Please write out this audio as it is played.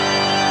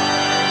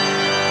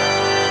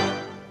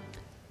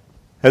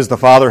As the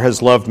Father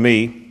has loved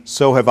me,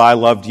 so have I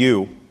loved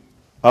you.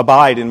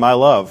 Abide in my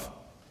love.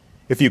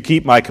 If you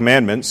keep my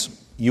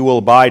commandments, you will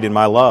abide in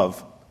my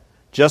love,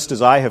 just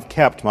as I have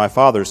kept my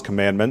Father's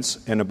commandments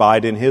and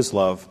abide in his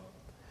love.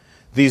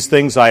 These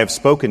things I have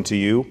spoken to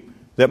you,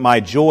 that my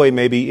joy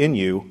may be in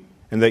you,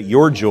 and that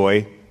your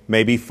joy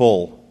may be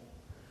full.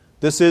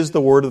 This is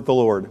the word of the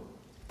Lord.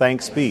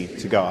 Thanks be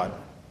to God.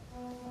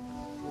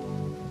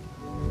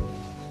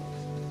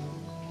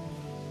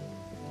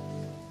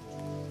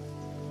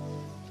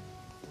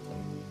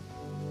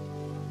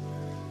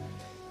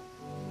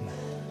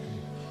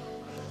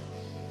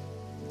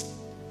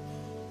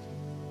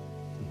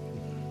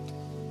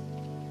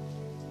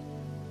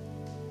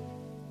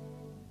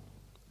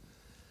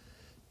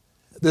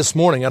 This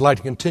morning, I'd like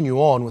to continue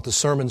on with the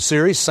sermon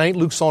series, St.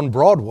 Luke's on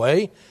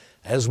Broadway,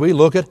 as we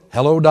look at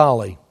Hello,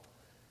 Dolly.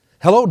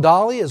 Hello,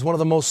 Dolly is one of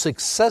the most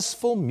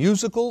successful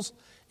musicals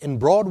in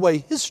Broadway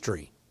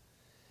history.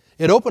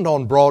 It opened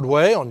on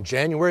Broadway on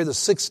January the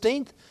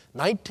 16th,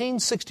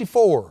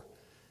 1964.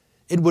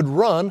 It would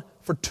run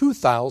for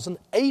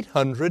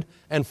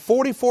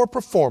 2,844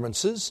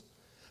 performances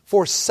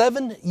for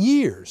 7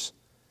 years.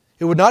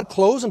 It would not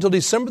close until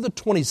December the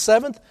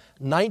 27th,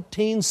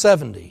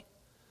 1970.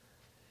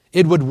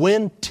 It would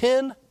win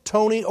 10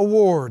 Tony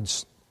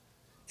Awards.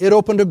 It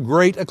opened to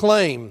great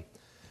acclaim.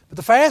 But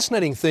the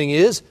fascinating thing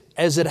is,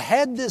 as it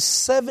had this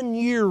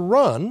 7-year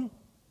run,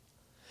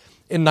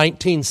 in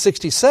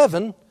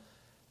 1967,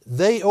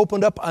 they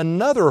opened up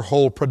another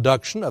whole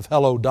production of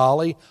Hello,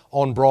 Dolly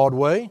on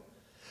Broadway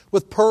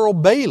with Pearl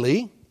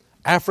Bailey,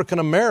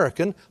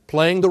 African-American,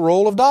 playing the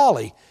role of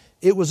Dolly.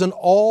 It was an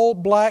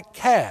all-black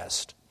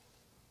cast.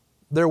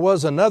 There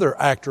was another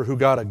actor who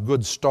got a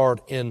good start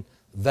in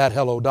that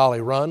Hello, Dolly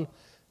run,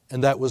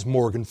 and that was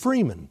Morgan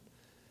Freeman.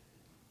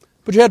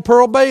 But you had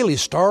Pearl Bailey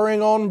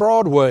starring on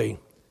Broadway,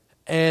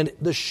 and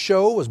the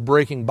show was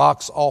breaking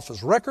box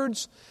office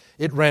records.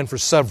 It ran for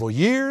several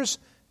years,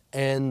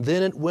 and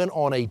then it went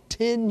on a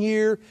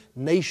 10-year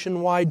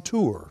nationwide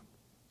tour.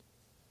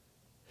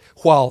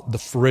 While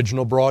the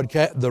original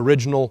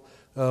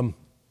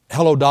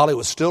Hello, Dolly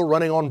was still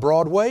running on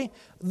Broadway,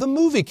 the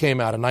movie came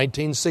out in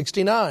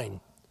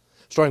 1969,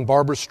 starring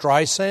Barbra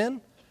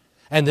Streisand,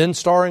 and then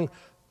starring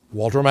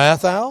Walter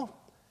Matthau.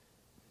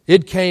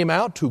 It came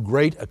out to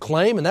great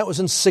acclaim, and that was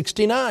in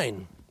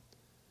 1969.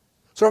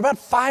 So for about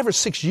 5 or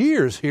 6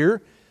 years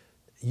here,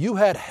 you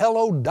had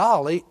Hello,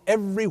 Dolly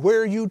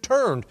everywhere you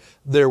turned.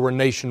 There were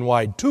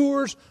nationwide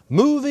tours,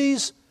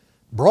 movies,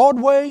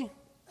 Broadway.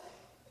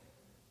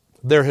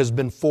 There has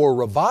been 4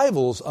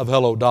 revivals of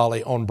Hello,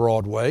 Dolly on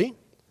Broadway,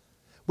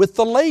 with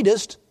the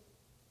latest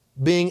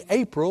being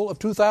April of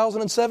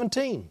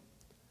 2017.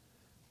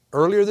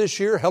 Earlier this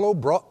year, Hello,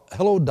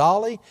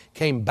 Dolly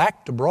came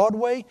back to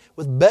Broadway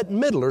with Bette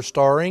Midler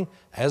starring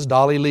as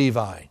Dolly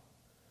Levi.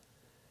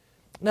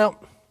 Now,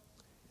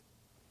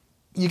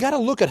 you got to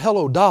look at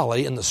Hello,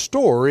 Dolly and the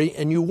story,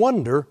 and you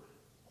wonder,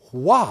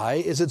 why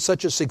is it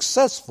such a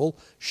successful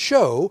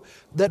show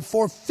that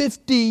for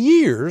 50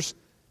 years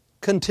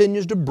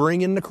continues to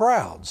bring in the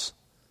crowds?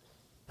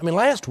 I mean,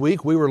 last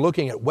week we were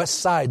looking at West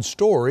Side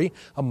Story,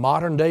 a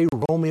modern-day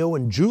Romeo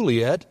and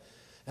Juliet,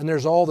 and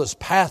there's all this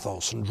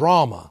pathos and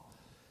drama.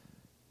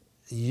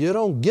 You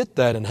don't get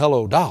that in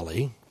Hello,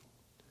 Dolly.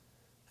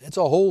 It's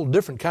a whole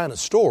different kind of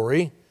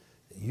story.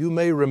 You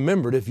may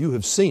remember it if you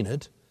have seen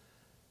it.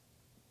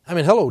 I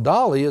mean, Hello,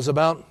 Dolly is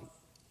about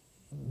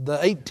the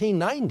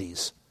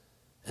 1890s,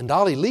 and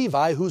Dolly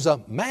Levi, who's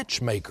a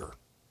matchmaker.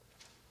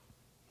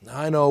 Now,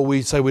 I know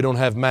we say we don't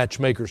have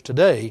matchmakers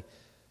today,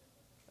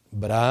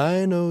 but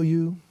I know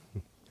you.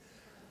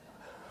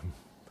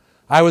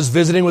 I was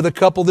visiting with a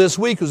couple this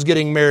week who's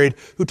getting married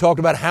who talked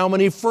about how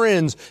many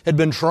friends had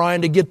been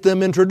trying to get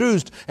them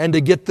introduced and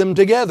to get them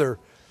together.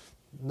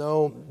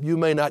 No, you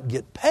may not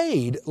get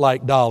paid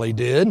like Dolly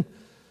did.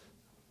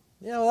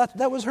 You know,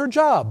 that was her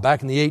job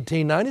back in the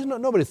 1890s.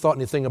 Nobody thought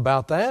anything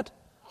about that.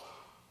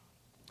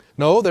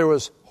 No, there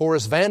was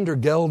Horace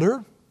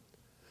Vandergelder.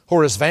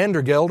 Horace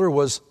Vandergelder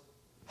was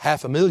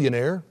half a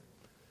millionaire.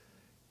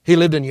 He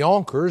lived in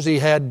Yonkers. He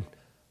had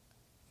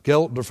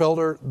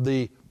Gelderfelder,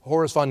 the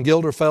Horace von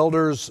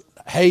Gelderfelder's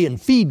hay and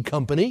feed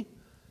company,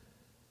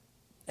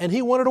 and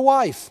he wanted a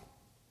wife.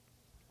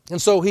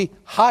 And so he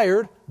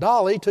hired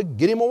Dolly to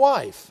get him a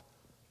wife.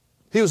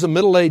 He was a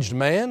middle-aged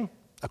man,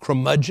 a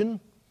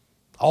curmudgeon,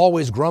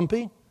 always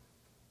grumpy.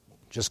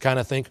 Just kind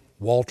of think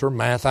Walter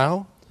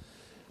Matthau.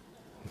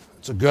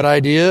 It's a good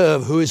idea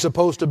of who he's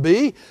supposed to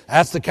be.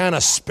 That's the kind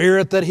of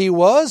spirit that he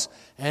was,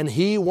 and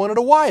he wanted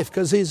a wife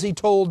because as he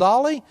told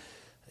Dolly,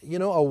 you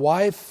know, a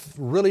wife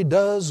really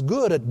does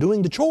good at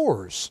doing the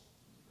chores.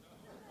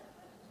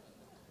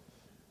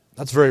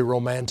 That's very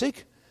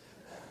romantic.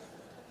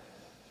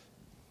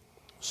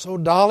 So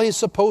Dolly's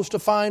supposed to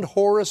find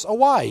Horace a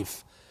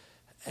wife.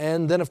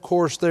 And then, of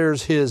course,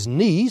 there's his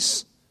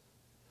niece,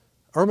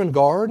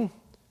 Ermengarde.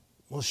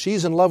 Well,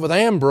 she's in love with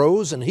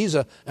Ambrose, and he's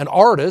an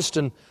artist,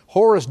 and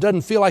Horace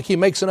doesn't feel like he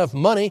makes enough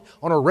money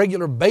on a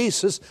regular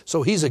basis,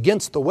 so he's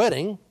against the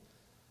wedding.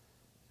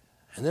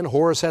 And then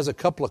Horace has a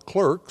couple of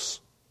clerks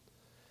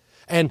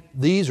And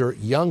these are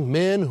young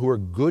men who are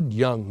good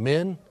young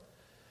men.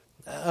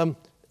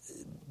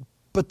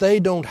 But they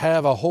don't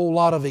have a whole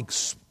lot of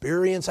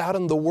experience out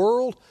in the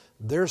world.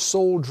 Their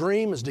sole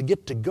dream is to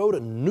get to go to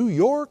New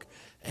York,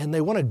 and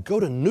they want to go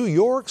to New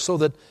York so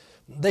that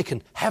they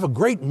can have a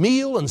great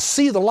meal and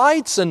see the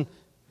lights and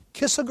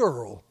kiss a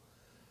girl.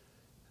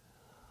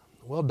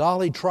 Well,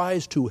 Dolly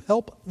tries to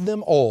help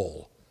them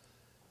all.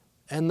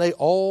 And they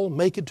all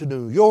make it to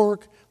New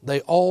York.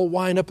 They all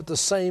wind up at the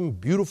same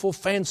beautiful,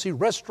 fancy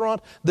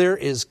restaurant. There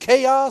is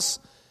chaos.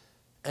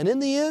 And in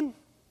the end,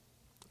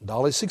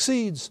 Dolly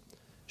succeeds.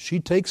 She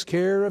takes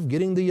care of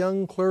getting the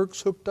young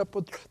clerks hooked up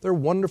with their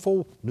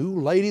wonderful new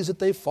ladies that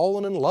they've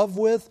fallen in love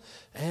with.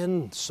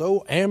 And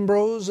so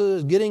Ambrose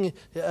is getting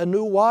a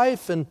new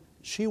wife, and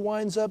she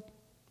winds up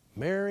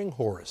marrying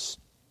Horace.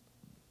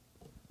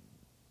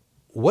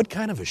 What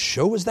kind of a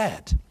show is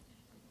that?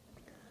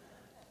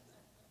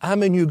 I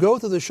mean, you go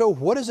through the show,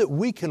 what is it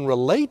we can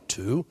relate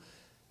to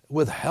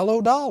with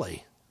Hello,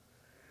 Dolly?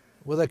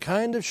 With a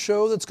kind of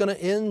show that's going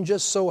to end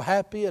just so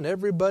happy and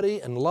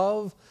everybody in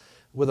love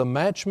with a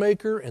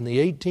matchmaker in the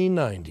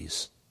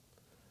 1890s.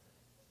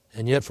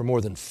 And yet for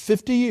more than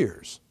 50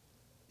 years,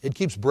 it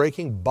keeps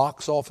breaking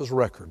box office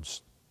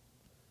records.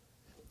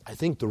 I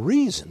think the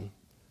reason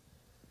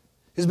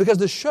is because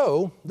the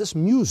show, this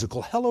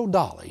musical, Hello,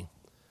 Dolly,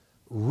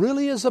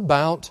 really is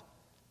about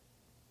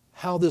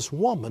how this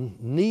woman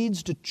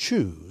needs to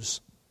choose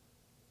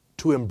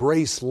to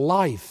embrace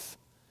life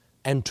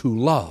and to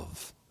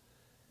love.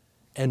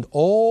 And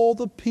all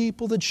the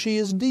people that she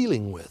is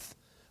dealing with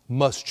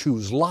must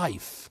choose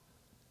life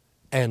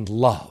and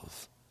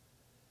love.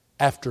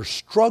 After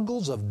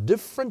struggles of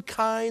different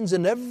kinds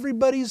in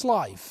everybody's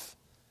life,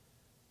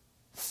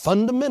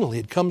 fundamentally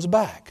it comes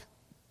back.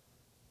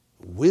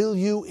 Will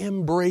you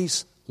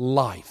embrace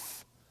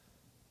life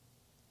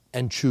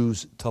and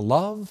choose to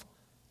love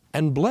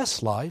and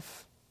bless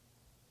life?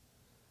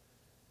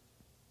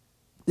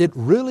 It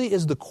really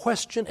is the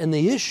question and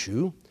the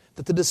issue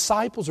that the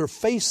disciples are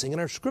facing in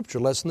our scripture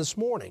lesson this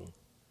morning.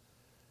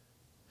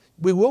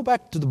 We go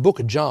back to the book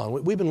of John.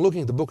 We've been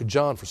looking at the book of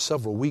John for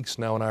several weeks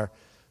now in our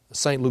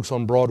St. Luke's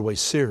on Broadway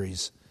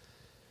series.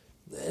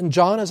 And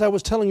John, as I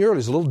was telling you earlier,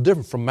 is a little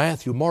different from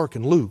Matthew, Mark,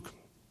 and Luke.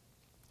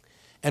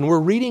 And we're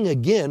reading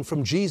again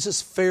from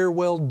Jesus'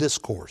 farewell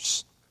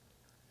discourse.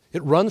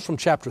 It runs from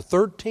chapter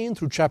 13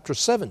 through chapter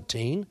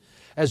 17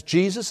 as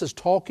Jesus is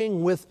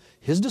talking with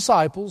his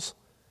disciples,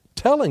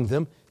 telling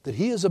them that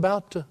he is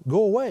about to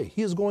go away.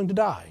 He is going to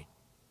die.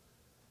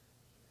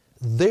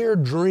 Their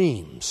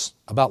dreams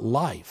about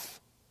life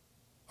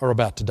are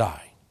about to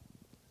die.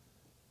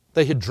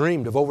 They had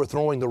dreamed of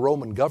overthrowing the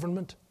Roman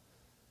government,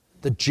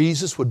 that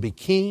Jesus would be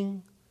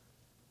king.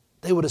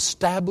 They would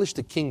establish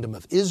the kingdom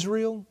of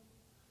Israel.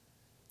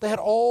 They had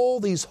all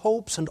these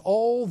hopes and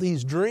all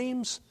these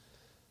dreams.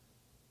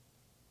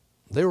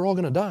 They were all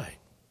going to die.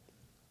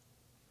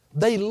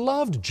 They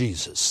loved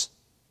Jesus.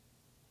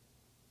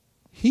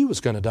 He was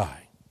going to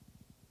die.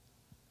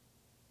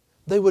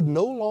 They would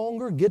no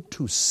longer get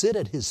to sit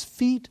at his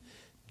feet,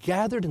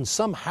 gathered in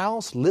some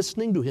house,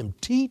 listening to him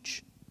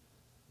teach.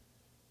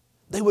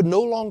 They would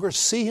no longer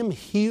see him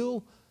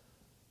heal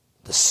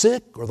the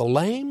sick or the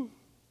lame.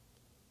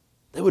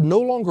 They would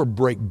no longer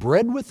break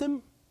bread with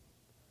him.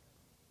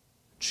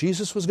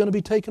 Jesus was going to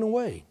be taken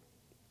away.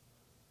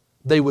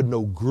 They would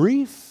know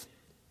grief,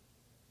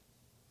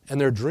 and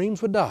their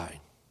dreams would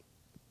die.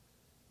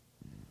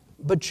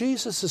 But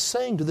Jesus is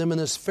saying to them in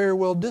this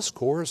farewell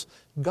discourse,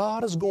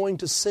 God is going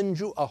to send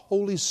you a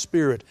Holy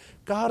Spirit.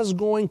 God is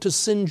going to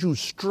send you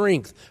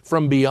strength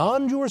from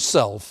beyond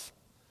yourself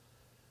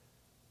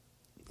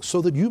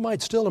so that you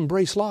might still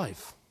embrace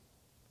life.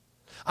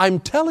 I'm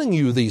telling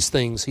you these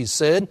things, he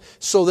said,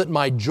 so that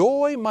my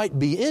joy might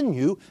be in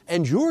you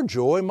and your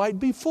joy might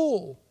be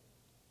full.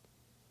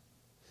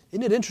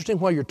 Isn't it interesting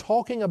while you're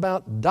talking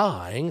about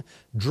dying,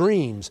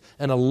 dreams,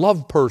 and a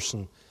loved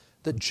person,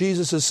 that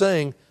Jesus is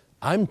saying,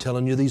 I'm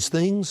telling you these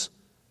things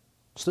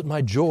so that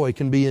my joy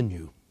can be in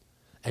you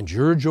and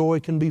your joy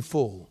can be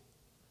full.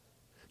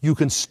 You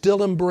can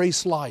still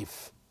embrace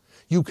life.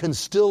 You can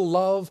still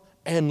love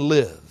and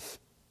live.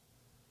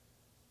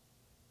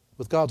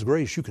 With God's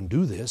grace, you can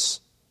do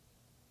this.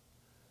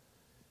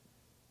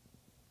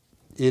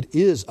 It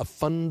is a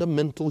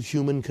fundamental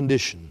human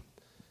condition.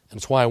 And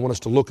that's why I want us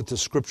to look at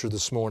this scripture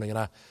this morning. And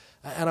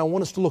I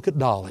want us to look at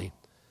Dolly.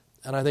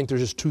 And I think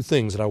there's just two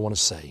things that I want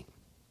to say.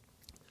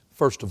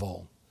 First of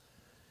all,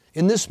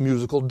 in this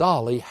musical,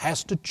 Dolly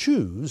has to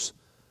choose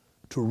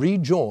to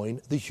rejoin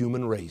the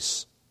human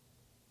race.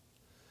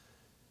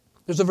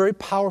 There's a very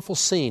powerful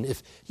scene.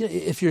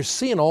 If you're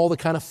seeing all the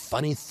kind of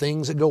funny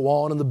things that go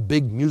on in the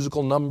big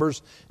musical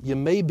numbers, you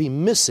may be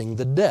missing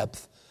the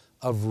depth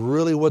of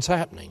really what's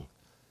happening.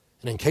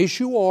 And in case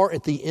you are,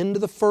 at the end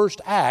of the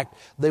first act,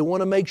 they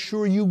want to make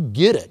sure you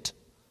get it.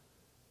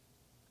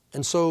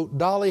 And so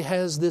Dolly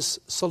has this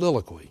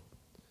soliloquy.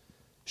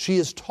 She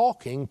is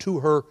talking to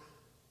her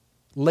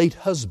late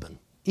husband,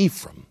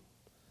 Ephraim.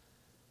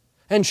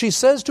 And she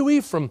says to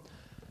Ephraim,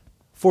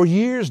 for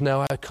years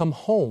now I come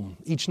home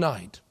each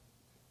night.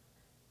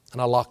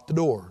 and I lock the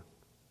door.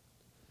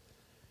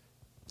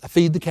 I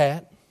feed the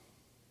cat.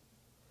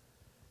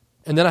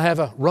 And then I have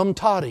a rum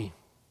toddy.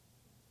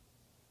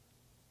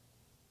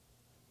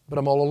 But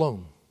I'm all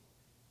alone.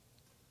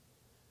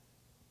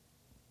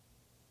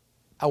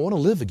 I want to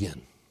live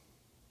again.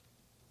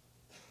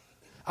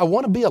 I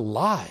want to be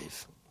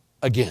alive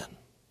again.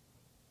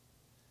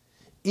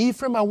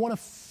 Ephraim, I want to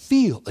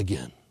feel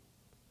again.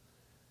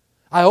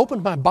 I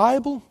opened my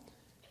Bible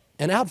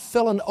and out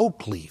fell an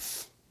oak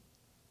leaf.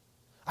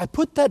 I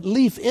put that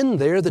leaf in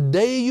there the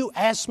day you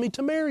asked me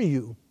to marry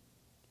you.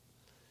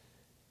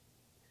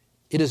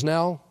 It is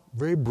now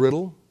very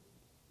brittle.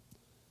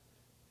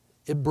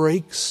 It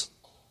breaks.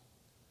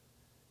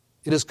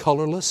 It is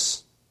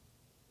colorless,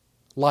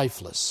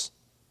 lifeless,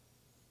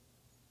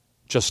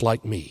 just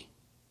like me.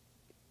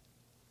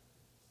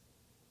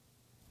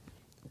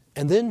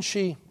 And then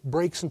she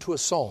breaks into a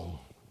song.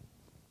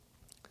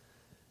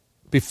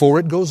 Before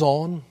it goes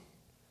on,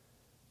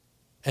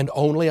 and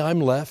only I'm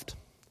left,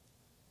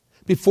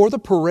 before the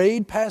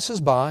parade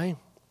passes by,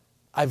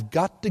 I've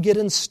got to get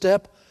in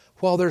step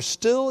while there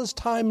still is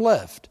time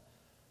left.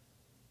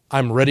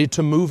 I'm ready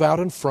to move out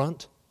in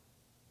front.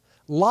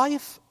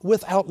 Life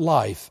without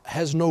life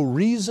has no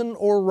reason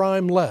or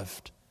rhyme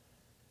left.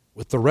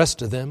 With the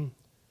rest of them,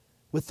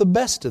 with the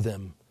best of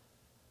them,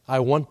 I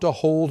want to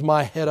hold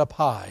my head up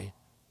high.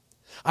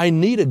 I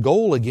need a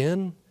goal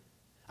again.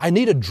 I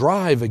need a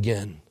drive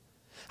again.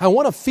 I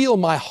want to feel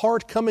my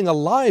heart coming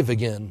alive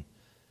again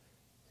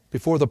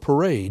before the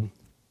parade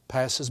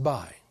passes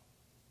by.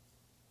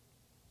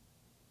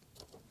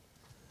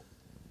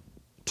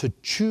 To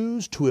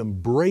choose to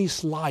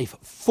embrace life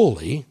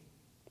fully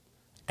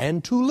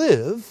and to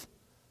live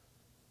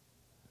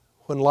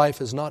when life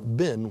has not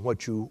been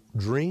what you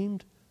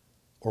dreamed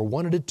or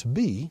wanted it to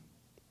be.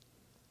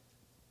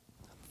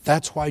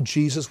 That's why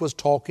Jesus was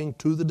talking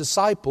to the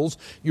disciples.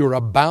 You're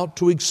about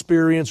to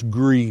experience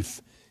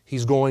grief.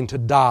 He's going to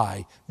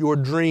die. Your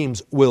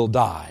dreams will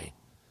die.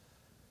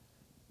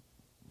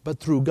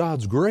 But through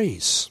God's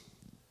grace,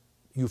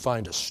 you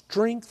find a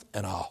strength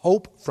and a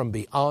hope from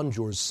beyond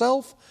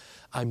yourself.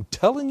 I'm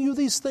telling you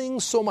these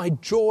things so my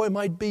joy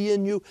might be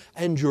in you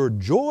and your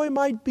joy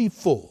might be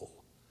full.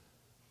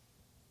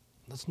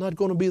 That's not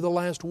going to be the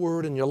last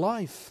word in your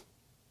life.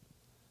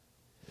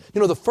 You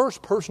know, the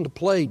first person to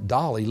play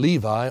Dolly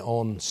Levi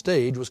on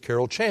stage was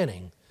Carol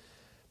Channing.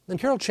 And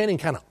Carol Channing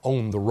kind of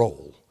owned the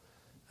role.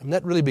 I mean,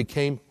 that really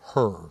became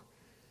her.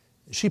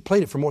 She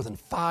played it for more than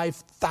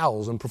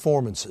 5,000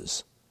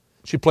 performances.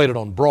 She played it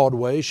on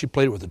Broadway. She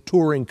played it with a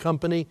touring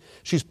company.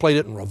 She's played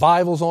it in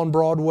revivals on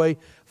Broadway.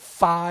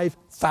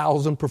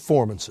 5,000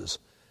 performances.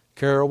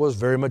 Carol was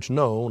very much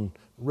known,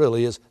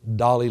 really, as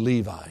Dolly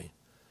Levi.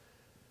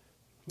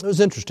 It was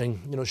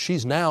interesting. You know,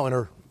 she's now in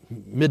her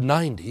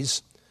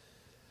mid-90s.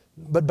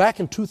 But back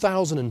in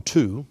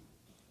 2002,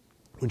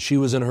 when she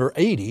was in her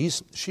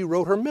 80s, she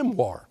wrote her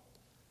memoir.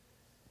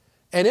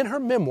 And in her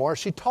memoir,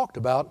 she talked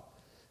about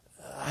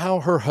how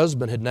her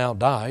husband had now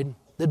died.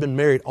 They'd been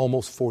married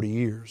almost 40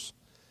 years.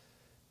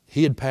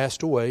 He had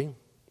passed away.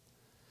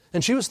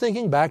 And she was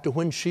thinking back to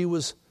when she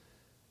was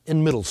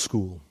in middle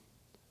school.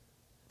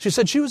 She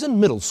said she was in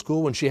middle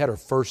school when she had her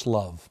first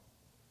love.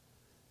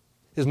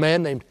 His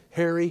man named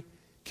Harry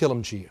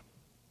Kilimjian.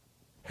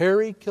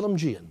 Harry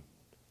Kilimjian.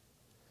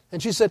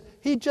 And she said,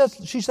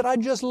 I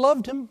just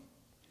loved him.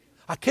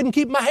 I couldn't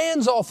keep my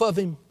hands off of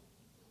him.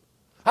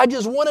 I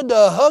just wanted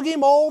to hug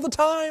him all the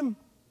time.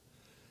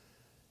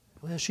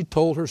 Well, she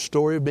told her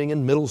story of being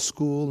in middle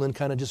school and then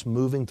kind of just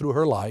moving through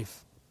her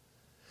life.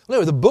 Well,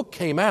 anyway, the book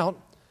came out,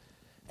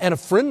 and a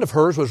friend of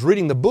hers was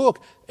reading the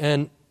book,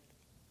 and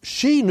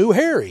she knew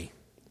Harry.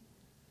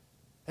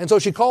 And so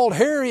she called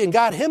Harry and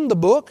got him the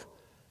book,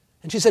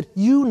 and she said,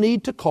 you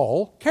need to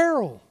call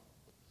Carol.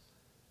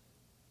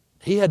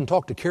 He hadn't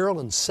talked to Carol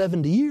in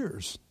 70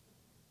 years.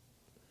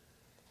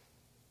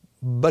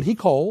 But he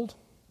called.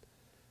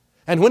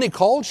 And when he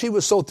called, she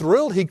was so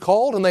thrilled. He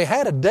called and they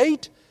had a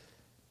date.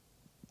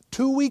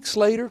 2 weeks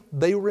later,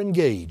 they were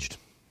engaged.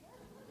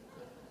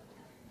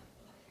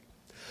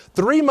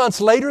 3 months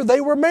later, they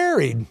were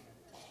married.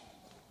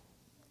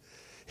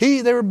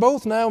 They were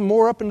both now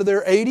more up into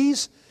their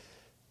 80s.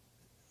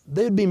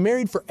 They'd be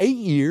married for 8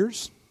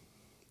 years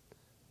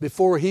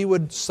before he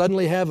would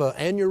suddenly have an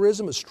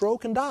aneurysm, a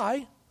stroke, and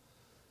die.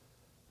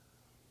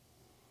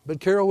 But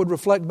Carol would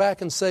reflect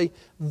back and say,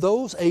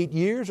 those 8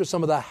 years are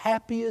some of the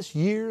happiest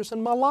years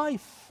in my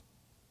life.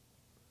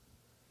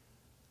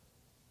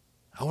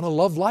 I want to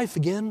love life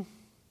again.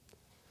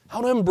 I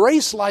want to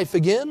embrace life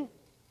again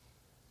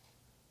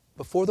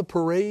before the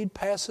parade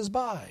passes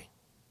by.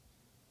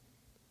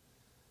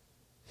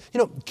 You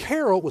know,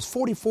 Carol was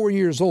 44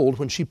 years old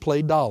when she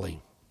played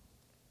Dolly.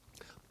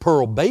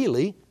 Pearl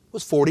Bailey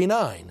was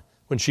 49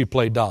 when she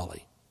played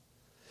Dolly.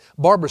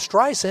 Barbra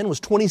Streisand was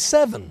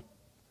 27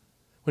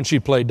 when she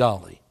played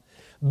Dolly.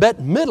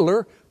 Bette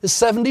Midler is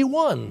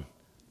 71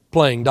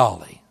 playing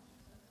Dolly.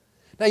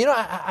 Now, you know,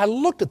 I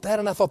looked at that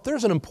and I thought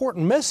there's an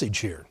important message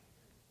here.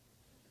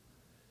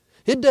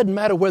 It doesn't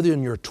matter whether you're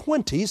in your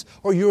 20s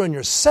or you're in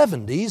your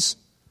 70s.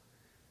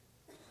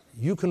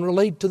 you can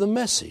relate to the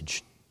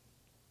message.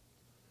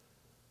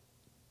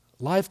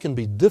 Life can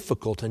be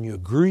difficult and you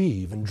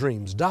grieve and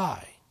dreams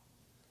die.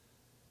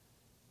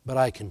 But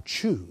I can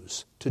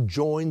choose to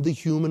join the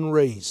human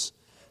race,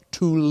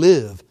 to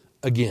live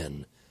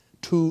again,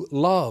 to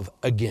love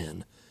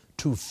again,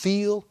 to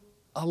feel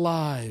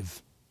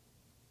alive.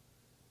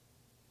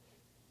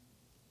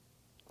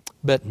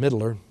 Bette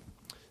Midler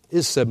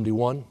is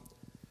 71.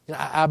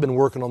 I've been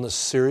working on this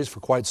series for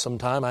quite some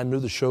time. I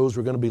knew the shows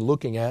we're going to be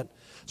looking at,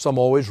 so I'm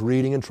always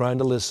reading and trying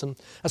to listen.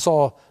 I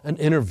saw an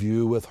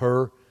interview with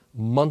her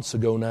months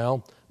ago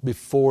now,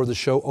 before the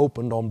show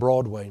opened on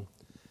Broadway.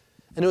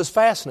 And it was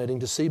fascinating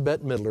to see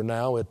Bette Midler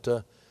now at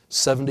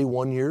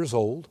 71 years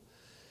old.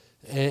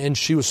 And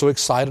she was so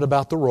excited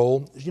about the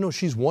role. You know,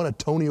 she's won a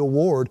Tony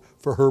Award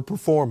for her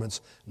performance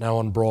now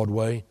on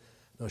Broadway.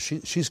 No,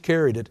 she's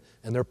carried it,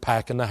 and they're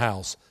packing the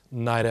house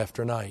night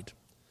after night.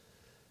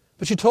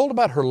 But she told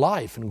about her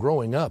life and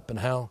growing up and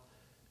how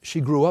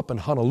she grew up in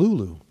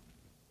Honolulu.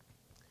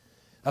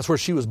 That's where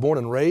she was born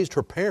and raised.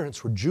 Her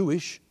parents were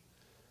Jewish.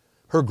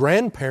 Her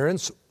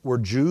grandparents were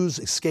Jews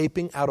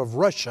escaping out of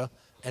Russia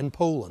and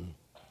Poland.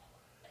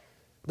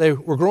 They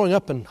were growing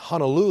up in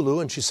Honolulu,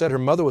 and she said her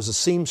mother was a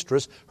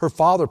seamstress. Her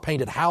father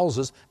painted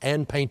houses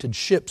and painted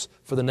ships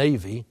for the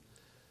Navy.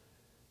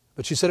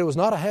 But she said it was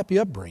not a happy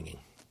upbringing.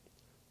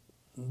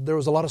 There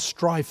was a lot of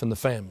strife in the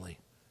family.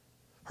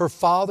 Her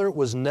father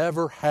was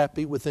never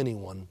happy with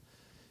anyone.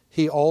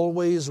 He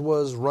always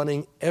was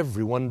running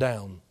everyone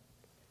down.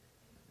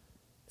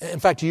 In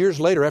fact, years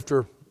later,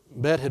 after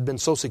Bette had been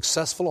so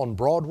successful on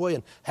Broadway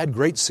and had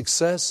great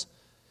success,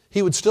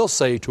 he would still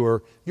say to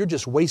her, "You're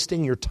just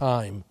wasting your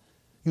time.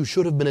 You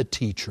should have been a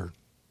teacher."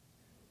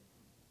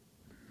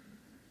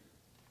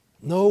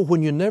 No,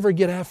 when you never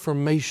get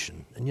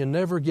affirmation and you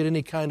never get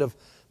any kind of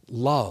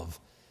love,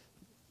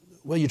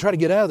 well, you try to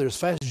get out of there as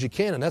fast as you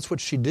can, and that's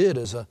what she did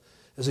as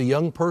a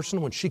young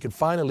person. When she could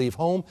finally leave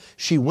home,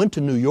 she went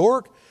to New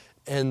York,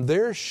 and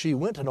there she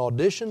went and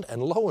auditioned,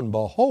 and lo and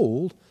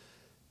behold,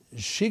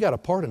 she got a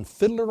part in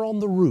Fiddler on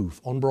the Roof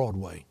on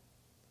Broadway.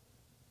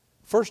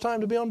 First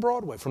time to be on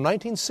Broadway, from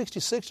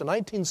 1966 to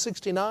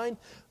 1969,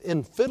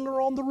 in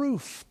Fiddler on the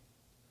Roof.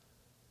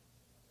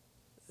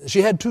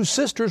 She had two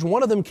sisters.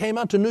 One of them came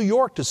out to New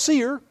York to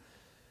see her.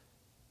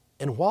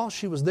 And while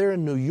she was there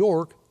in New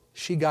York,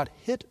 she got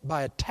hit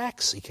by a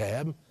taxi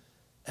cab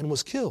and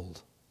was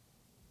killed.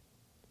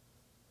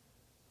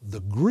 The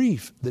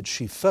grief that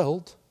she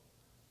felt,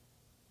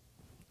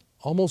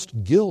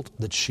 almost guilt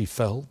that she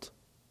felt.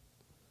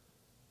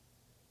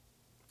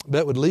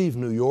 Bette would leave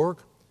New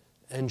York,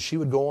 and she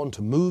would go on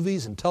to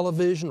movies and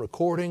television,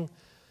 recording,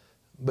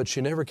 but she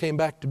never came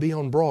back to be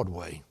on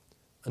Broadway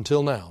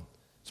until now.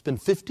 It's been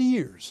 50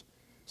 years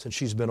since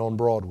she's been on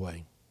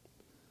Broadway.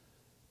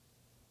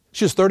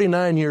 She was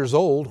 39 years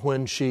old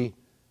when she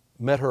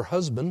met her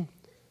husband.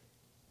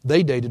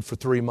 They dated for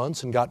 3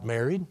 months and got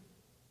married.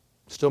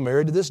 Still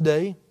married to this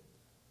day.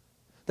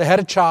 They had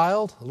a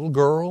child, a little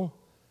girl,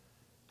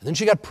 and then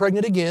she got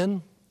pregnant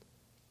again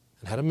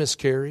and had a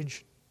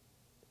miscarriage.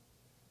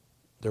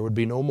 There would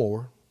be no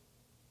more.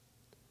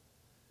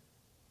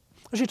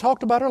 She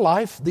talked about her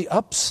life, the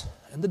ups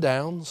and the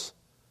downs,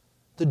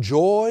 the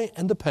joy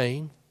and the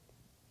pain.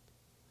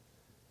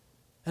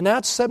 And now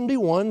at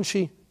 71,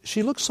 she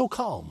looked so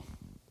calm.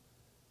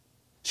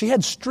 She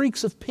had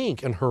streaks of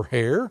pink in her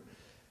hair,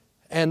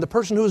 and the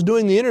person who was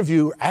doing the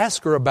interview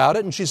asked her about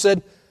it, and she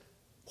said,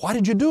 "Why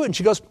did you do it?" And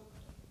she goes,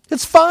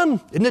 "It's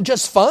fun. Isn't it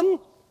just fun?"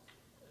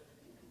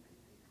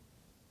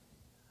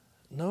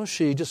 No,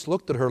 she just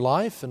looked at her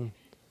life, and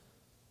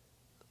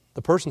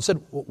the person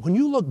said, "Well, when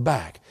you look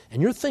back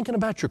and you're thinking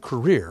about your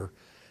career,"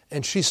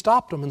 and she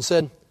stopped him and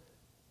said,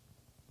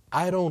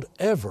 "I don't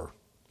ever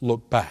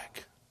look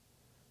back.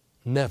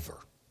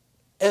 Never.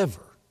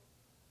 Ever.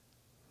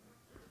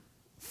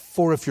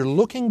 For if you're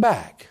looking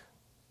back,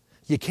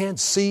 you can't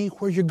see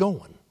where you're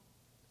going.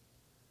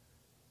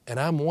 And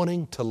I'm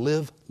wanting to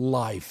live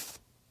life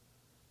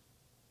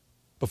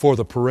before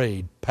the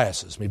parade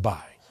passes me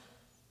by."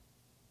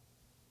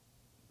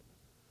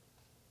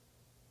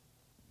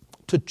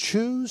 To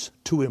choose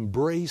to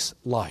embrace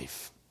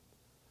life,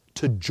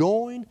 to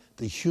join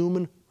the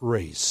human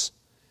race.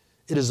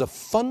 It is a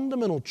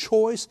fundamental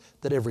choice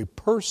that every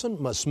person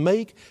must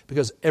make,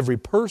 because every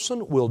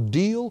person will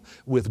deal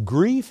with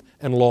grief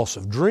and loss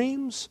of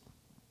dreams.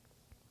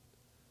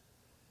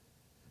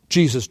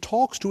 Jesus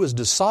talks to His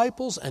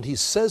disciples and He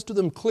says to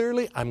them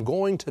clearly, "I'm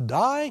going to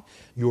die.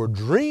 Your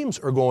dreams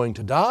are going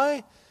to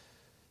die.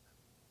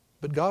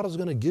 But God is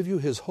going to give you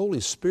His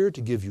Holy Spirit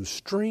to give you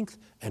strength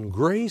and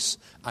grace.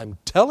 I'm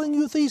telling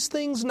you these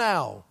things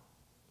now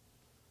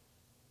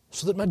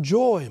so that my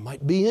joy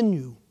might be in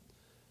you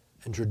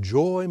and your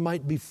joy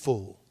might be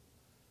full."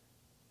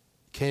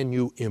 Can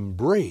you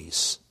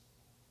embrace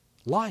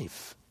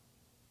life?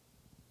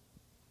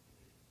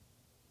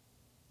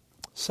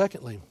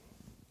 Secondly,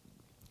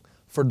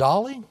 for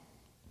Dolly,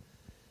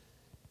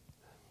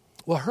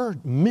 well, her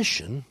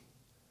mission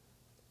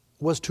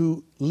was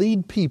to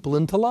lead people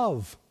into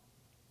love.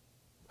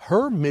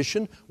 Her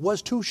mission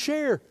was to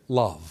share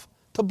love.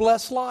 to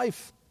bless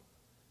life.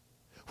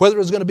 Whether it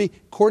was going to be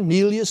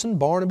Cornelius and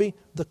Barnaby,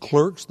 the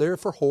clerks there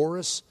for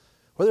Horace,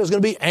 whether it was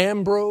going to be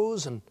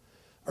Ambrose and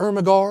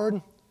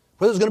Ermengarde,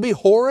 whether it was going to be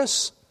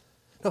Horace.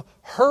 No,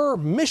 her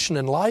mission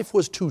in life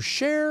was to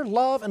share,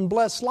 love, and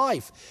bless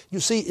life. You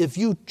see, if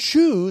you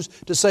choose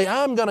to say,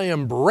 I'm going to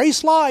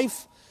embrace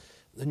life,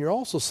 then you're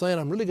also saying,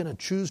 I'm really going to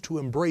choose to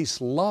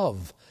embrace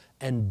love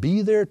and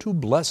be there to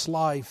bless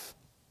life.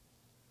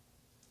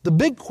 The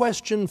big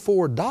question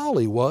for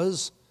Dolly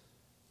was,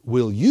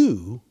 will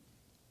you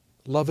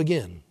love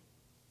again?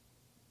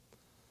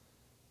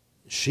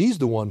 She's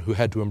the one who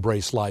had to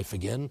embrace life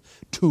again,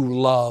 to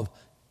love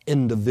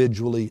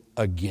individually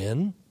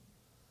again.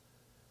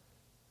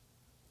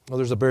 Well,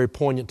 there's a very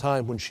poignant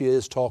time when she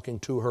is talking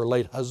to her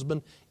late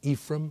husband,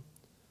 Ephraim.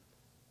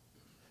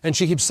 And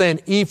she keeps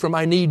saying, Ephraim,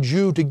 I need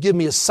you to give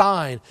me a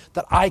sign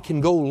that I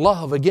can go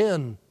love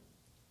again.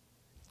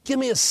 Give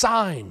me a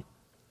sign.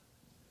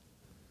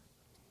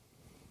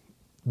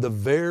 The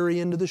very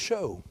end of the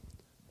show,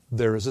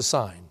 there is a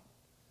sign.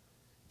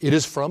 It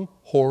is from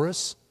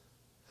Horace.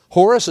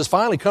 Horace has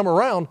finally come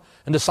around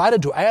and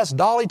decided to ask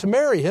Dolly to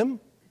marry him.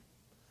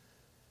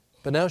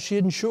 But now she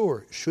isn't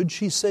sure. Should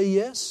she say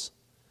yes?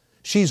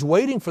 She's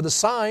waiting for the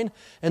sign,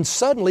 and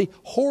suddenly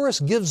Horace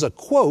gives a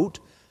quote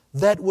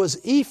that was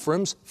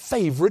Ephraim's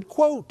favorite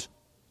quote.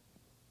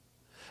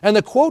 And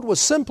the quote was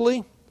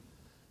simply,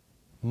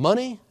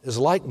 money is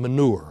like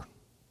manure.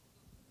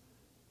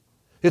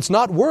 It's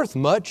not worth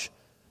much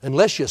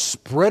unless you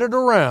spread it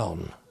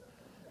around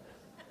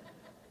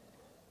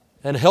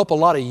and help a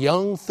lot of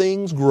young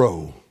things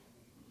grow.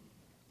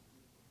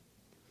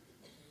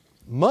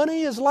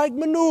 Money is like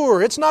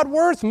manure. It's not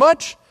worth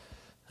much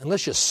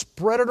unless you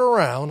spread it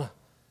around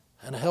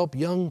and help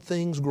young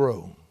things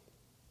grow.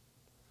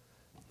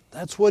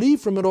 That's what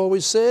Ephraim had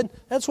always said.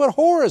 That's what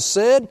Horace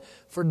said.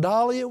 For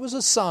Dolly, it was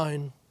a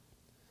sign.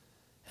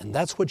 And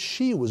that's what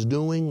she was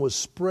doing, was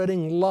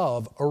spreading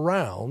love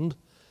around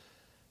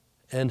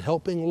and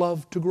helping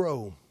love to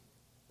grow.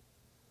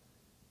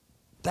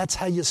 That's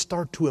how you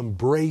start to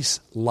embrace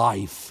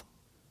life.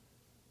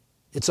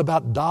 It's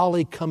about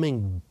Dolly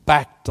coming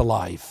back to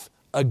life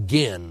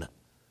again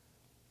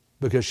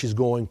because she's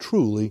going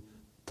truly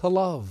to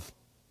love.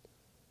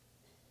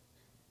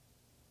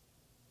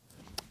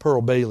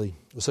 Pearl Bailey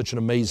was such an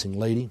amazing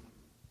lady.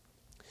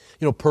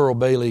 You know, Pearl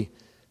Bailey,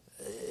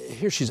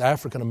 here she's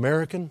African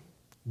American,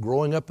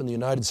 growing up in the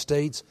United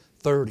States,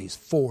 30s,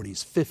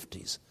 40s,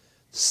 50s,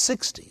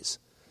 60s.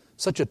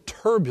 Such a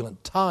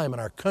turbulent time in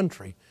our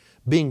country,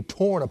 being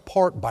torn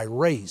apart by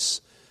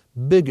race,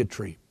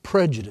 bigotry,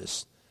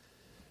 prejudice.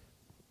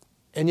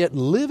 And yet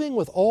living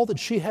with all that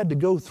she had to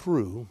go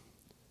through,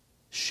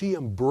 she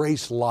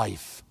embraced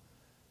life.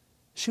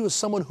 She was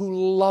someone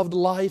who loved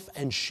life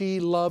and she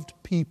loved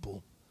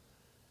people.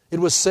 It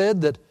was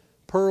said that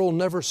Pearl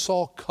never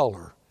saw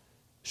color.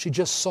 She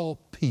just saw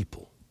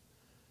people.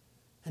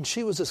 And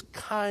she was this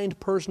kind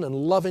person and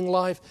loving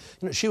life.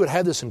 You know, she would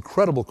have this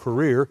incredible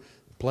career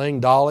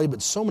playing Dolly,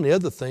 but so many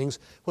other things.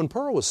 When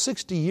Pearl was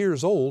 60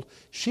 years old,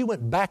 she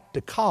went back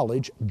to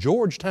college,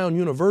 Georgetown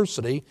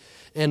University,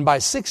 and by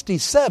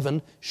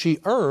 67, she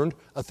earned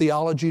a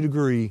theology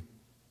degree.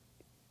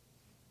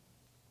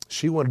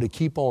 She wanted to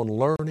keep on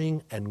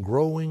learning and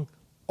growing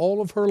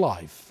all of her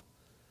life.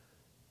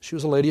 She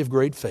was a lady of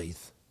great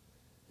faith.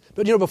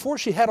 But you know, before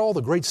she had all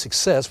the great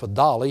success with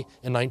Dolly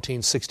in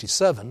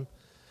 1967,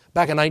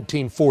 back in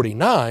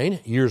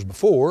 1949, years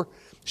before,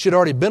 she had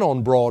already been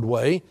on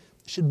Broadway.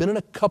 She'd been in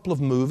a couple of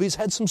movies,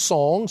 had some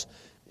songs.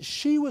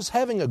 She was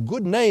having a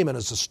good name and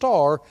as a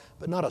star,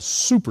 but not a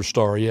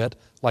superstar yet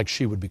like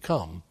she would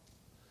become.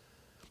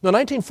 Now, in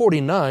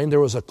 1949, there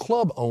was a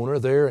club owner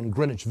there in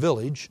Greenwich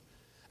Village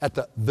at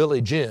the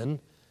Village Inn,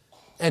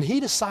 and he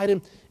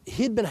decided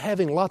he'd been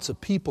having lots of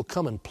people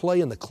come and play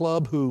in the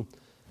club who,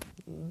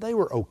 they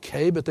were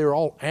okay, but they were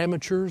all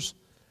amateurs.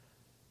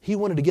 He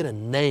wanted to get a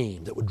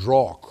name that would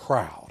draw a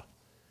crowd.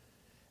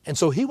 And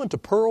so he went to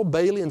Pearl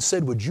Bailey and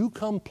said, would you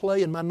come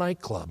play in my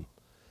nightclub?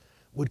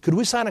 Could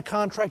we sign a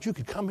contract? You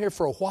could come here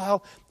for a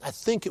while. I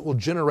think it will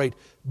generate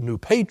new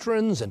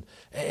patrons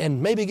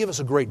and maybe give us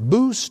a great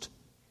boost.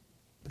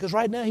 Because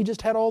right now he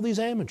just had all these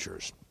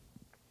amateurs.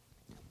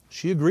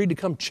 She agreed to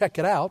come check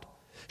it out.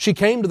 She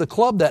came to the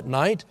club that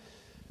night.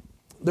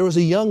 There was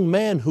a young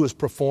man who was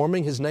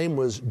performing. His name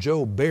was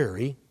Joe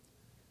Barry.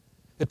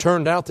 It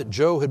turned out that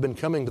Joe had been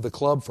coming to the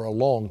club for a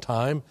long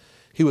time.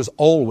 He was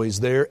always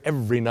there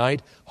every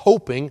night,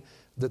 hoping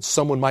that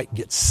someone might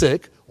get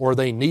sick or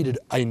they needed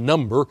a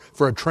number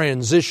for a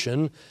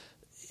transition.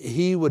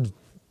 He would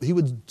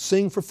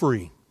sing for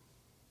free.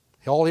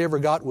 All he ever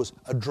got was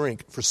a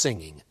drink for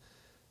singing.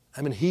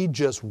 I mean, he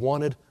just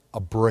wanted a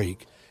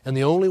break. And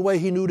the only way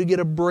he knew to get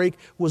a break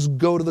was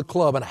go to the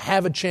club and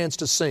have a chance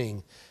to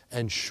sing.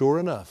 And sure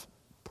enough,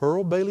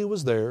 Pearl Bailey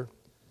was there.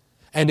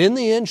 And in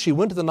the end, she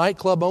went to the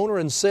nightclub owner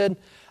and said,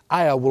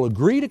 I will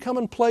agree to come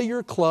and play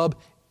your club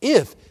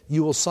if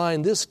you will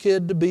sign this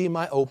kid to be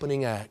my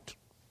opening act.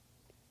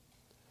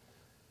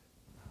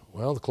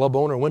 Well, the club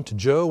owner went to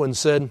Joe and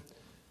said,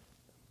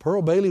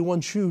 Pearl Bailey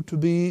wants you to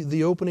be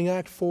the opening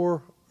act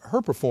for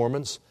her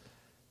performance.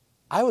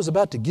 I was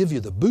about to give you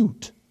the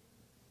boot,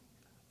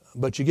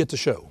 but you get the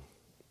show.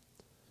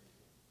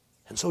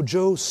 And so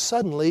Joe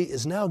suddenly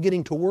is now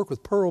getting to work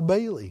with Pearl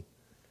Bailey.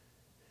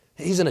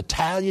 He's an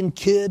Italian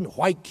kid,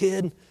 white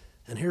kid,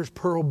 and here's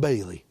Pearl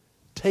Bailey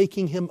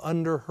taking him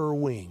under her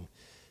wing,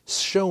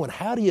 showing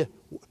how do you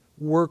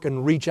work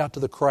and reach out to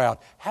the crowd?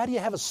 How do you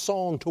have a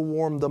song to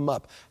warm them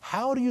up?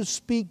 How do you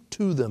speak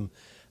to them?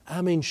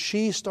 I mean,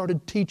 she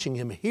started teaching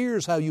him,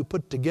 here's how you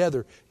put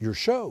together your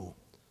show.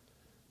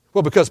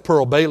 Well, because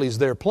Pearl Bailey's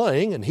there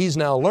playing and he's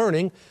now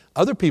learning,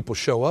 other people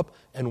show up,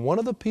 and one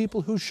of the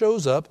people who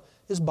shows up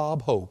is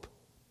Bob Hope.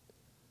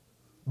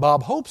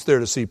 Bob Hope's there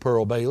to see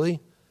Pearl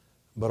Bailey,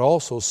 but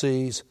also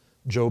sees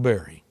Joe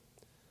Barry.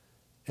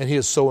 And he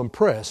is so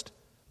impressed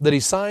that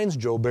he signs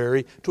Joe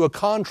Barry to a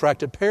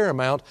contract at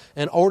Paramount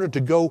in order to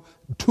go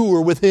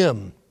tour with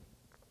him.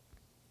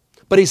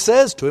 But he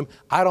says to him,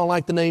 I don't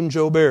like the name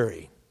Joe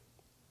Barry.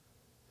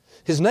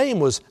 His name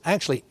was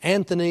actually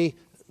Anthony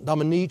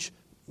Dominique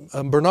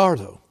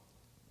Bernardo.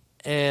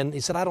 And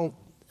he said,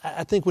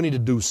 I think we need to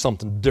do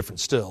something different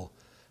still.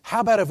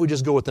 How about if we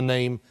just go with the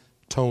name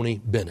Tony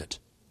Bennett?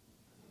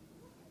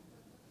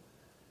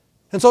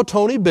 And so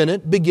Tony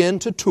Bennett began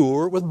to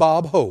tour with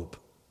Bob Hope.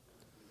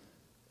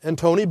 And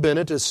Tony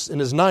Bennett is in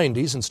his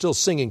 90s and still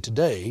singing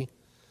today,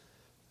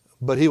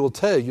 but he will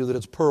tell you that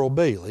it's Pearl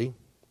Bailey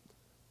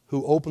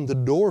who opened the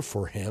door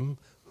for him,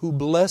 who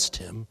blessed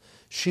him.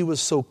 She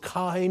was so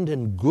kind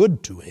and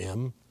good to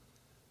him,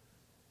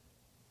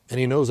 and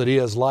he knows that he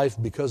has life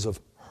because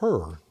of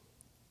her.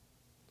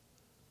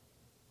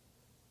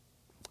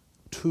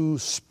 To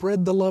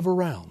spread the love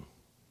around,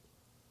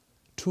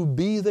 to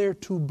be there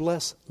to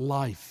bless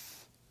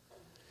life.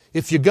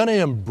 If you're going to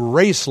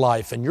embrace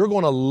life and you're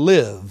going to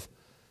live,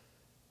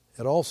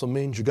 it also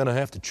means you're going to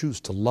have to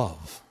choose to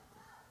love,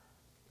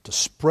 to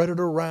spread it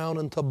around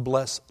and to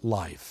bless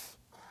life.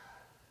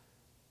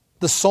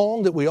 The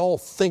song that we all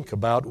think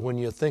about when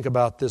you think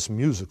about this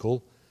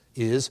musical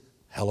is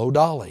Hello,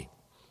 Dolly.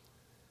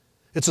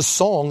 It's a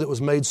song that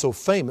was made so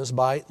famous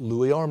by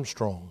Louis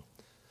Armstrong.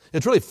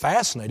 It's really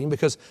fascinating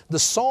because the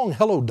song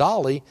Hello,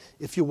 Dolly,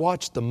 if you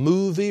watch the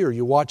movie or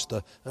you watch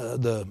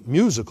the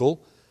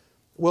musical,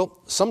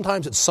 well,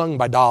 sometimes it's sung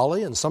by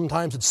Dolly and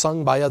sometimes it's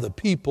sung by other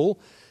people,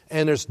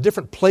 and there's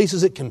different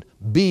places it can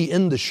be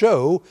in the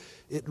show.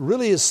 It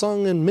really is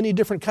sung in many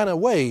different kind of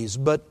ways,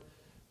 but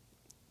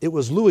it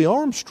was Louis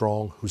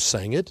Armstrong who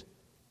sang it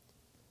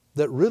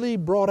that really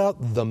brought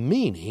out the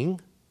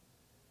meaning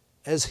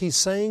as he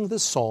sang the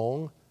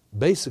song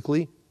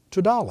basically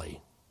to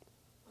Dolly.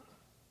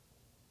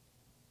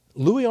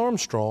 Louis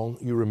Armstrong,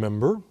 you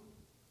remember,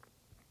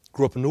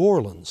 grew up in New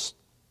Orleans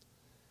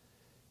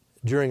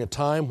during a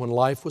time when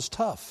life was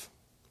tough,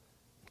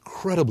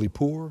 incredibly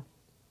poor,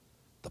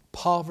 the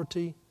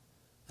poverty,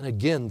 and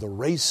again, the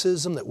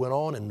racism that went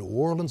on in New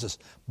Orleans. This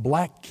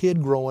black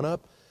kid growing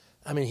up,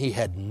 I mean, he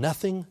had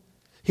nothing.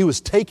 He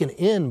was taken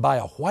in by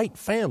a white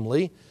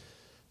family,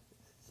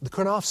 the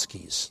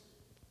Karnofskys.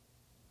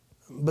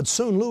 But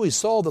soon Louis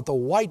saw that the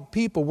white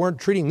people weren't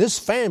treating this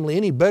family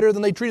any better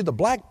than they treated the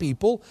black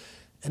people,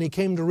 and he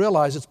came to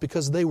realize it's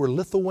because they were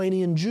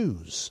Lithuanian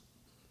Jews.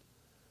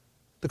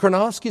 The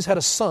Karnofskys had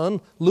a son,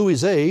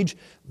 Louis' age.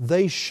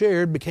 They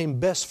shared,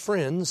 became best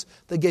friends.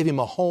 They gave him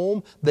a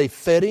home. They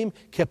fed him,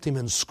 kept him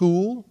in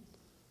school.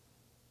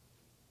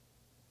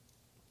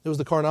 It was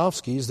the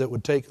Karnofskys that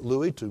would take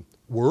Louis to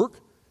work.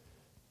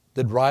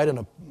 They'd ride in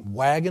a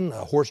wagon,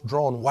 a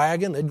horse-drawn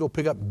wagon. They'd go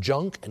pick up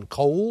junk and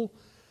coal.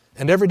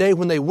 And every day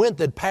when they went,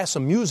 they'd pass a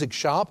music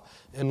shop,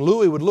 and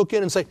Louis would look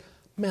in and say,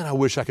 man, I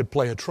wish I could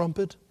play a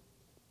trumpet.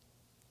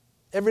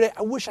 Every day,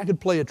 I wish I could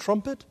play a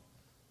trumpet.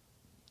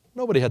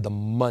 Nobody had the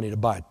money to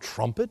buy a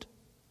trumpet.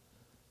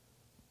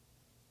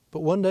 But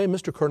one day,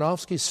 Mr.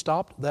 Karnofsky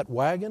stopped that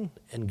wagon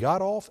and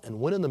got off and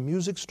went in the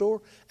music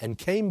store and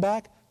came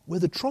back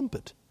with a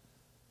trumpet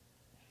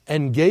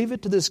and gave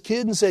it to this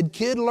kid and said,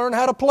 kid, learn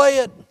how to play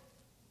it.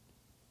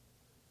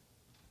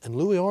 And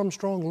Louis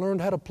Armstrong learned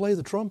how to play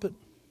the trumpet.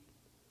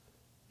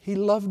 He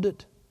loved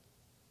it.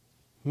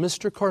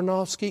 Mr.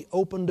 Karnofsky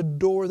opened a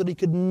door that he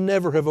could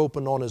never have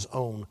opened on his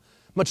own,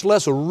 much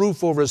less a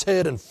roof over his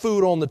head and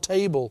food on the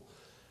table.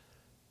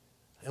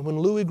 And when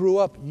Louis grew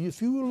up,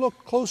 if you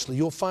look closely,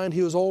 you'll find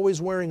he was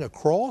always wearing a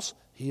cross.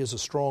 He is a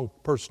strong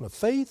person of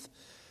faith,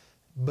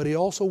 but he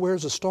also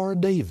wears a Star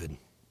of David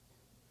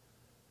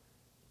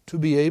to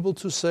be able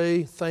to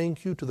say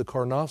thank you to the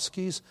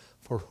Karnofskys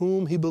for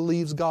whom he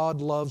believes God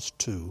loves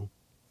too.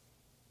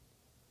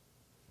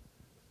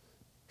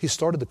 He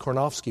started the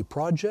Karnofsky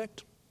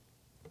Project.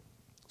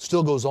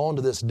 Still goes on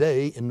to this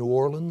day in New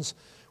Orleans,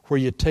 where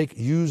you take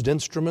used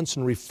instruments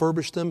and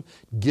refurbish them,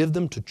 give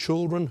them to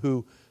children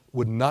who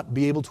would not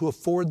be able to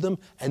afford them,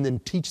 and then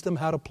teach them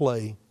how to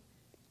play,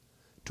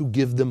 to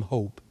give them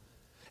hope.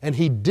 And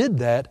he did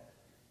that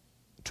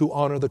to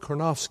honor the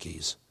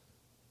Karnofskys,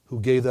 who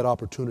gave that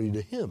opportunity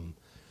to him.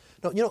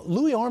 Now, you know,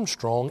 Louis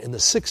Armstrong in the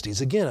 60s,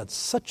 again, at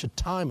such a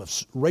time of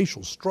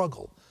racial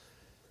struggle,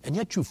 and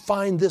yet you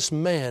find this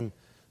man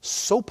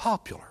so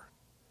popular.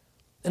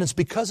 And it's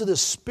because of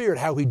this spirit,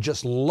 how he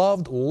just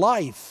loved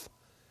life,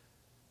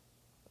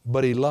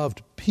 but he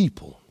loved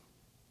people.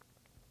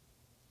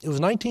 It was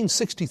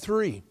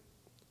 1963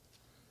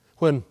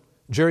 when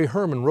Jerry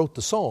Herman wrote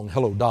the song,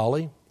 Hello,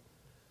 Dolly.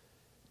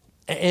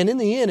 And in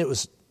the end, it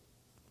was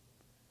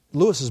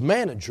Lewis's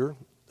manager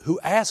who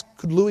asked,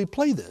 could Louis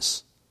play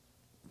this?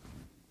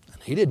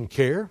 And he didn't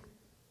care.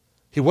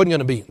 He wasn't going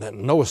to be,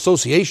 no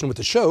association with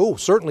the show,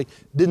 certainly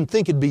didn't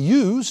think it'd be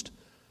used.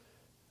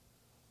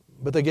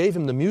 But they gave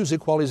him the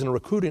music while he's in a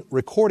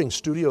recording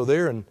studio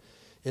there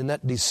in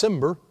that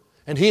December.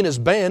 And he and his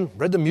band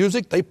read the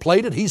music, they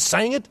played it, he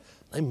sang it,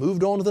 they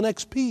moved on to the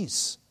next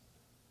piece.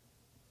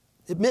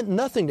 It meant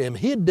nothing to him.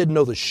 He didn't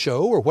know the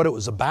show or what it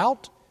was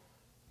about.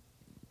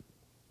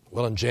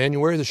 Well, in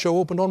January, the show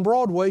opened on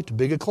Broadway to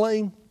big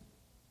acclaim.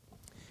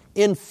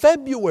 In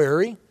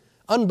February,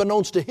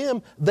 unbeknownst to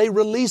him, they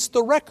released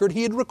the record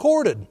he had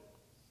recorded.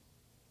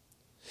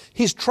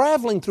 He's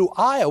traveling through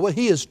Iowa,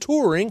 he is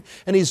touring,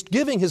 and he's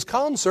giving his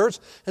concerts,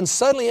 and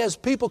suddenly he has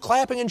people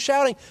clapping and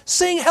shouting,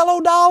 "Sing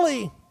Hello,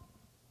 Dolly!"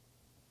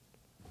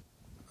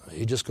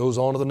 He just goes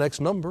on to the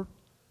next number.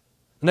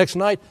 The next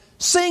night,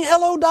 "Sing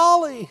Hello,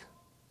 Dolly!"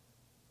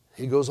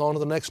 He goes on to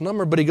the next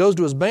number, but he goes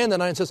to his band that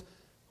night and says,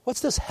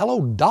 "What's this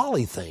Hello,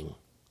 Dolly thing?"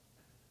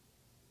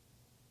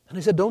 And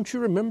he said, "Don't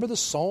you remember the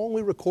song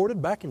we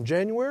recorded back in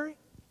January?"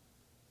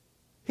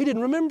 He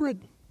didn't remember it.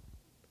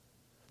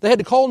 They had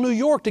to call New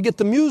York to get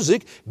the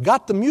music,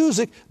 got the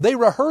music, they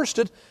rehearsed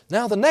it.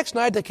 Now the next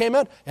night they came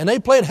out and they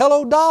played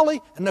Hello,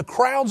 Dolly, and the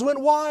crowds went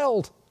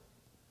wild.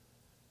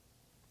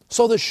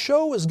 So the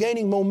show is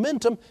gaining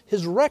momentum.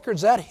 His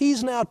record's out.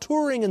 He's now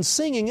touring and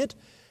singing it,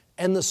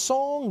 and the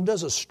song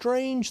does a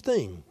strange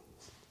thing.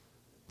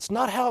 It's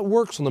not how it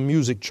works on the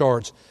music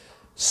charts.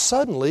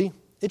 Suddenly,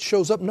 it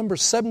shows up number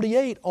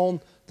 78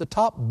 on the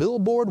top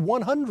Billboard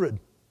 100.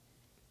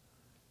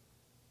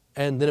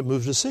 And then it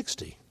moves to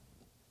 60,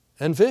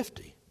 and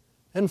 50,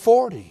 and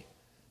 40,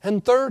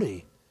 and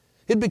 30.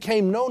 It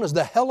became known as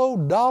the Hello,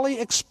 Dolly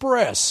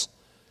Express.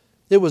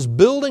 It was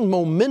building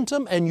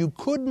momentum, and you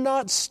could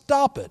not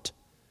stop it.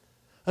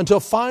 Until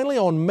finally,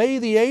 on May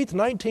the 8th,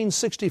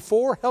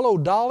 1964, Hello,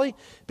 Dolly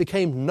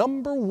became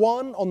number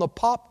 1 on the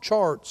pop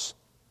charts,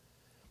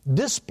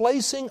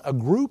 displacing a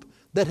group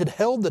that had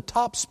held the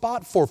top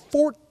spot for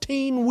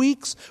 14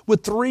 weeks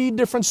with 3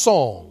 different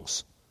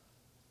songs.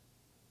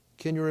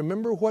 Can you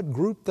remember what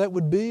group that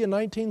would be in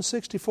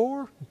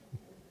 1964?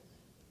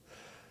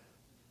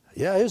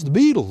 Yeah, it was the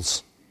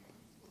Beatles.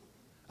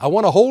 I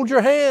Want to Hold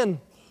Your Hand.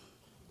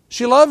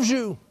 She Loves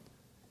You.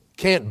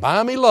 Can't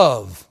Buy Me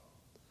Love.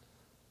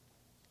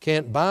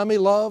 Can't Buy Me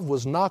Love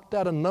was knocked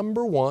out of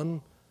number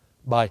 1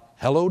 by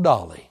Hello,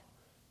 Dolly,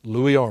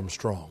 Louis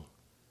Armstrong.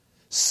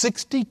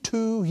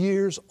 62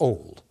 years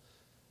old.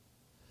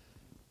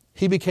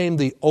 He became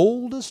the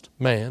oldest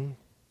man,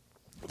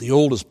 the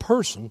oldest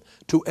person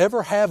to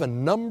ever have a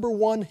number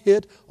 1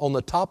 hit on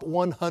the top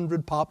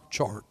 100 pop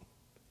chart.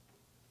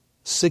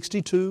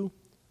 62,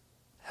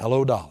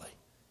 Hello, Dolly.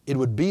 It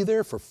would be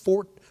there for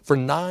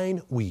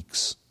 9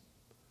 weeks.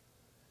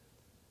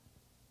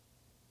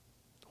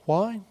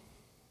 Why?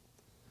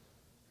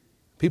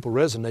 People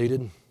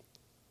resonated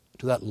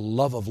to that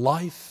love of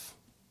life,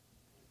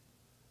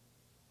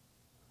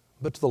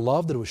 but to the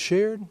love that was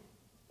shared.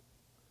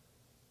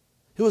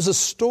 It was a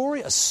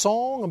story, a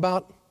song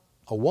about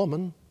a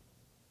woman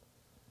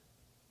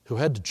who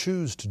had to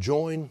choose to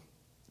join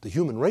the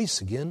human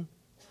race again,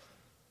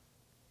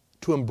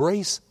 to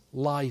embrace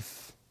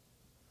life,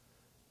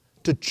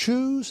 to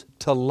choose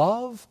to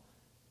love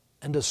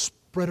and to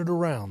spread it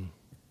around.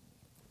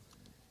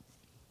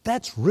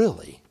 That's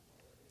really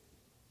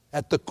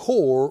at the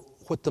core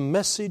what the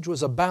message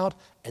was about,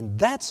 and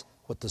that's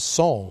what the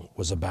song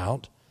was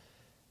about.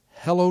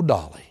 Hello,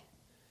 Dolly.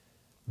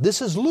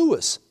 This is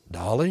Louis,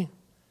 Dolly.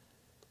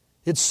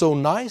 It's so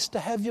nice to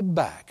have you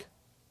back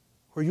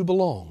where you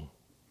belong.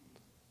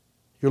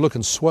 You're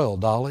looking swell,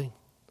 Dolly.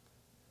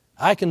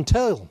 I can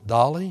tell,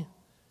 Dolly,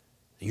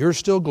 you're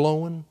still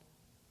glowing,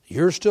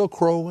 you're still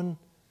crowing,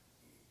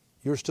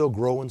 you're still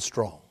growing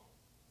strong.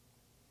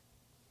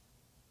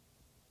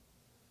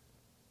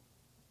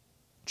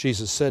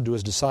 Jesus said to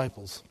his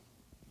disciples,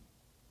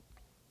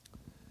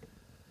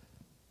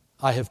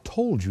 I have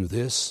told you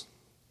this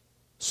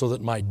so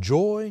that my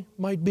joy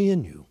might be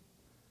in you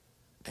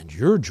and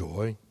your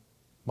joy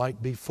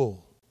might be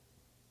full.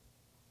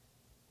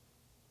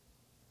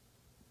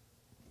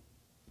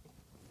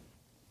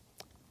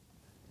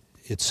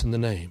 It's in the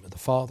name of the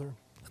Father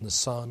and the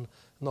Son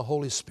and the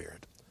Holy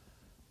Spirit.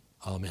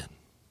 Amen.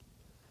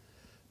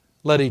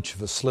 Let each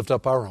of us lift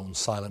up our own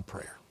silent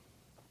prayer.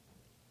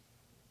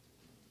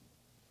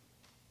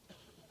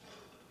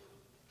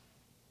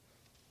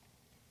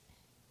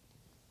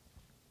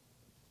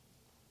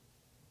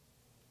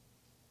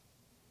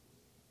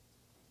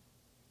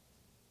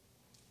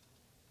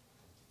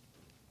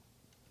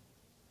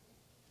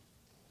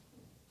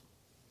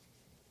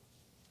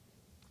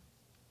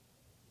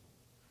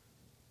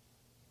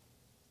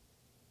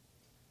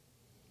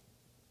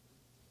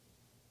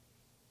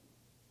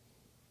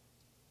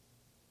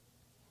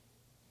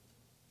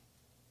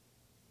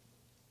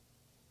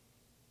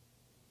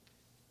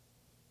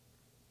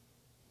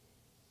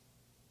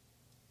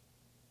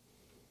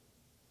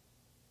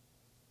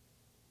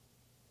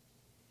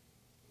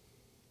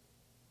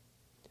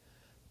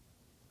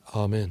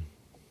 Amen.